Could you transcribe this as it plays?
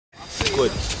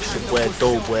good. It's your boy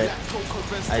Doughboy,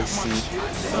 Icy, you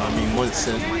know what I mean,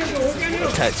 Munson,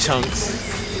 tight Chunks,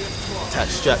 tight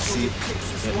Streetz, you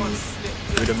know what I mean,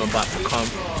 rhythm about to come,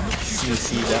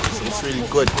 see that, so it's really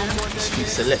good. Street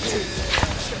selected.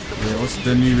 Yeah, what's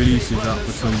the new releases out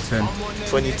for 2010?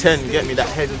 2010, get me that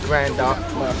heavy grind out.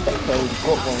 Matter of fact, I already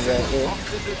got one right here.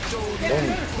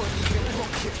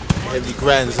 Heavy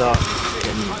grinds out,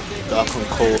 get me dark and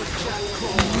cold,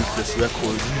 Ruthless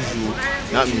Records, usual,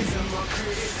 you know what I mean?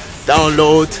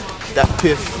 Download that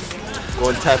piff, go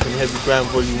and type in Heavy Grind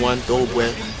Volume 1, Doughboy,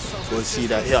 go and see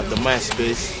that, hit up the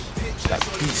MySpace, that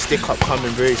beat stick up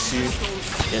coming very soon,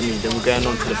 you get me? Then we're going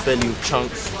on to the belly with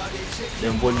Chunks,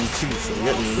 then Volume 2, so you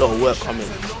get me, a lot of work coming.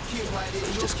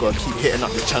 Just gotta keep hitting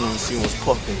up the channel and see what's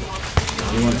popping.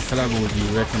 You want to collabo with you,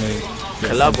 reckon they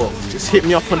collabo? Just hit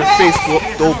me up on the Facebook,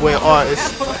 Doughboy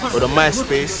Artist, or the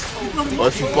MySpace, or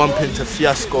if you bump into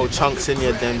Fiasco, Chunks, any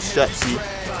of them, Streetz,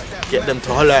 get them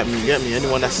to holler at me, get me?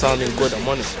 Anyone that's sounding good, I'm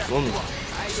on it, feel me?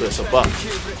 So it's about.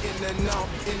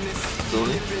 Feel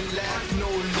me?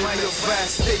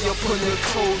 Stay up on your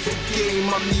toes, the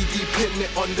game, I'm knee deep hitting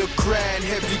it on the grind,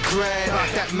 heavy grind.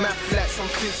 That math flats on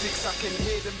physics, I can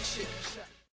hear them chit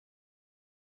chat.